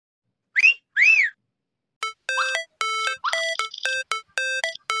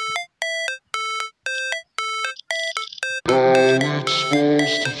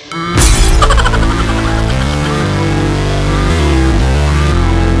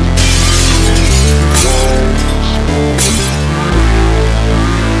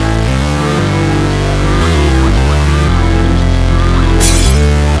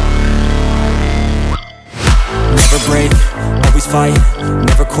break, always fight,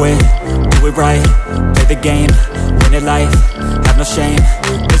 never quit, do it right, play the game, win it life, have no shame,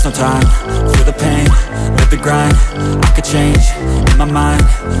 there's no time, feel the pain, live the grind, I could change, in my mind,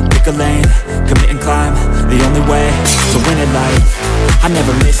 pick a lane, commit and climb, the only way to win it life, I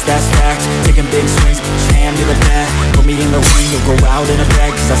never miss, that's fact, taking big swings, hand me the bat, put me in the ring, you'll go out in a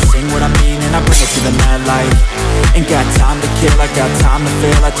bag, cause I sing what I mean and I bring it to the mad light, ain't got time to kill, I got time to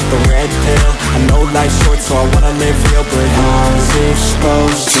feel, I took the red pill, I know life's short so I wanna live real, but how's it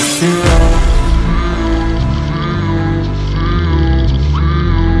supposed to feel?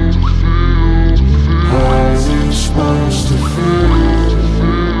 How's it supposed to feel?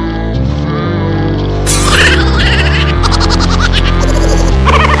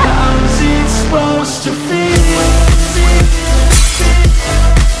 How's it supposed to feel?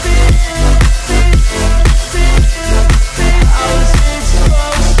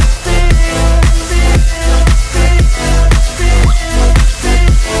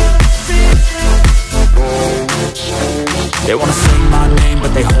 They wanna say my name,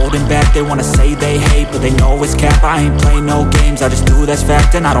 but they holding back. They wanna say they hate, but they know it's cap. I ain't play no games, I just do that's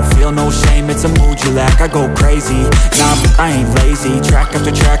fact. And I don't feel no shame, it's a mood you lack. I go crazy, nah, but I ain't lazy. Track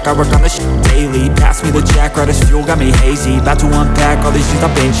after track, I work on this shit daily. Pass me the jack, right as fuel, got me hazy. About to unpack all these things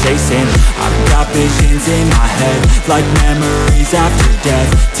I've been chasing. I've got visions in my head, like memories after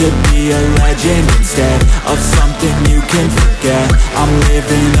death. To be a legend instead of something you can forget. I'm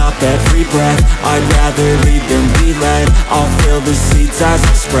living up every breath, I'd rather lead than be led. I'll fill the seats as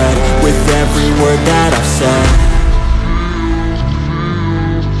I spread with every word that I've said.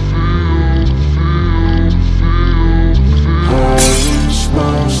 How are you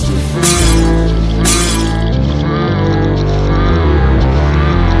supposed to feel?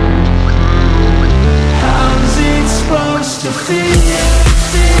 How's it supposed to feel?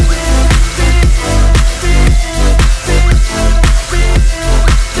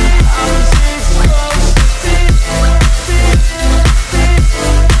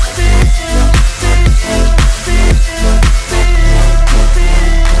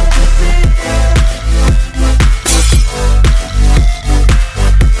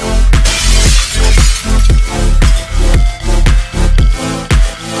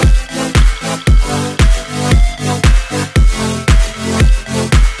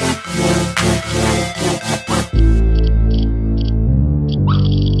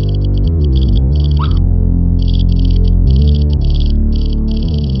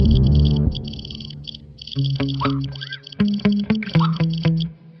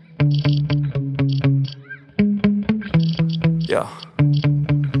 Yeah.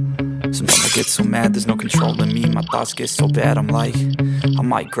 Sometimes I get so mad, there's no controlling me. My thoughts get so bad, I'm like, I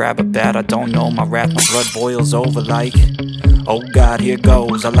might grab a bat, I don't know. My wrath, my blood boils over like, oh God, here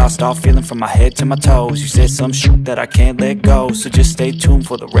goes. I lost all feeling from my head to my toes. You said some shit that I can't let go, so just stay tuned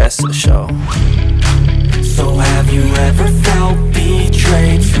for the rest of the show. So have you ever felt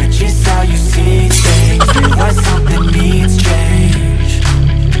betrayed? Switches how you see things, realize something needs change.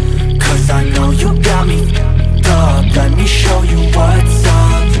 Cause I know you got me up, let me show you what's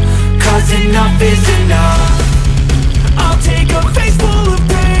up. Cause enough is enough. I'll take a face full of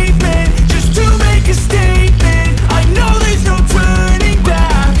pavement just to make a statement. I know there's no turning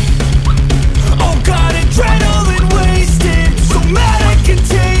back. Oh God, adrenaline wasted, so mad I can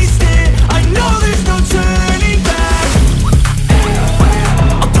taste it. I know there's no turning back.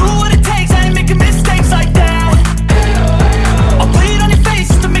 I'll do what it takes, I ain't making mistakes like that. I'll bleed on your face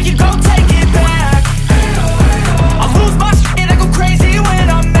just to make you go take it back. I'll lose my shit, I go crazy when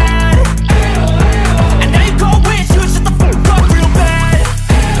I'm mad. And now you go wish you would shut the fuck up real bad.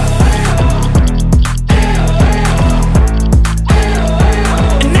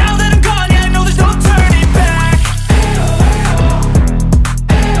 And now that I'm gone, yeah, I know there's no turning back.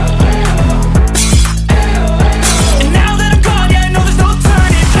 And now that I'm gone, yeah, I know there's no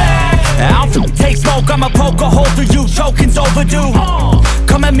turning back. I'll take smoke, I'ma poke a hole through you, choking's overdue.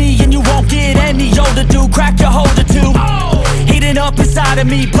 Come at me and you won't get any older, dude. Crack your holder too. Heating up inside of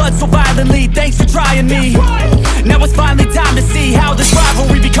me, blood so violently, thanks for trying me. Now it's finally time to see how this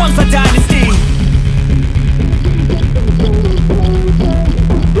rivalry becomes a dynasty.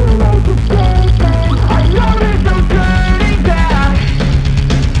 I know there's no turning back.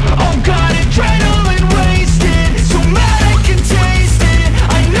 Oh God, adrenaline wasted, so mad I can taste it.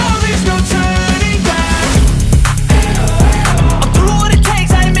 I know there's no turning back.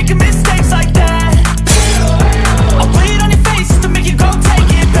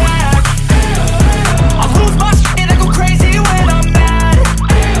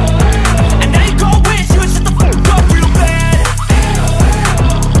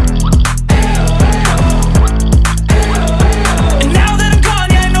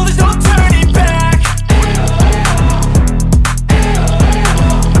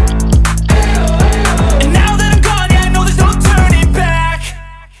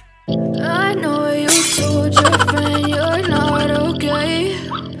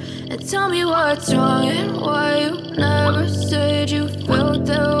 And tell me what's wrong and why you never said you felt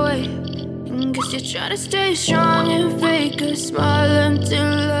that way. And guess you're trying to stay strong and fake a smile until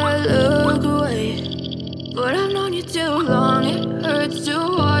I look away. But I've known you too long, it hurts to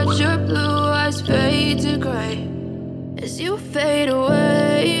watch your blue eyes fade to gray as you fade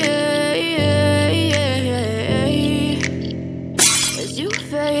away, as you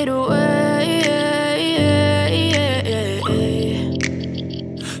fade away.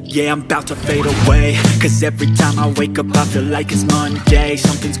 Yeah, I'm about to fade away, cause every time I wake up I feel like it's Monday.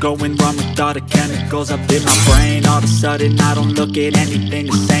 Something's going wrong with all the chemicals up in my brain. All of a sudden I don't look at anything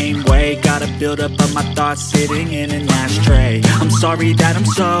the same way. Got a buildup of my thoughts sitting in an ashtray. I'm sorry that I'm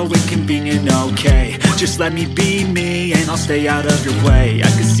so inconvenient, okay. Just let me be me and I'll stay out of your way. I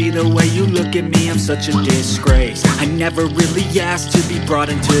can see the way you look at me, I'm such a disgrace. I never really asked to be brought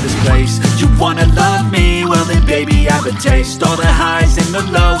into this place. You wanna love me? Well then baby I have a taste. All the highs and the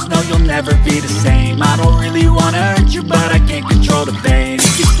lows, no you'll never be the same. I don't really wanna hurt you but I can't control the pain.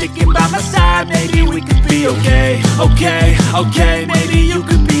 If you're sticking by my side, maybe we could be okay. Okay, maybe you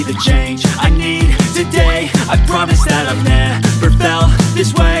could be the change I need today. I promise that I've never felt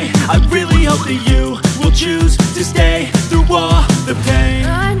this way. I really hope that you will choose to stay through all the pain.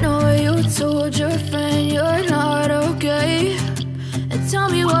 I know you told your friend you're not okay. And tell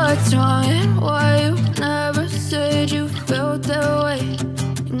me what's wrong and why you never said you felt that way.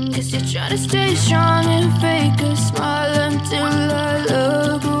 And guess you're trying to stay strong and fake a smile until I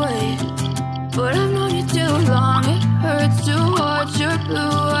look away. But I've known you too long, it hurts to watch your blue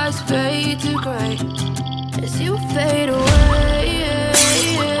eyes fade to gray as you fade away.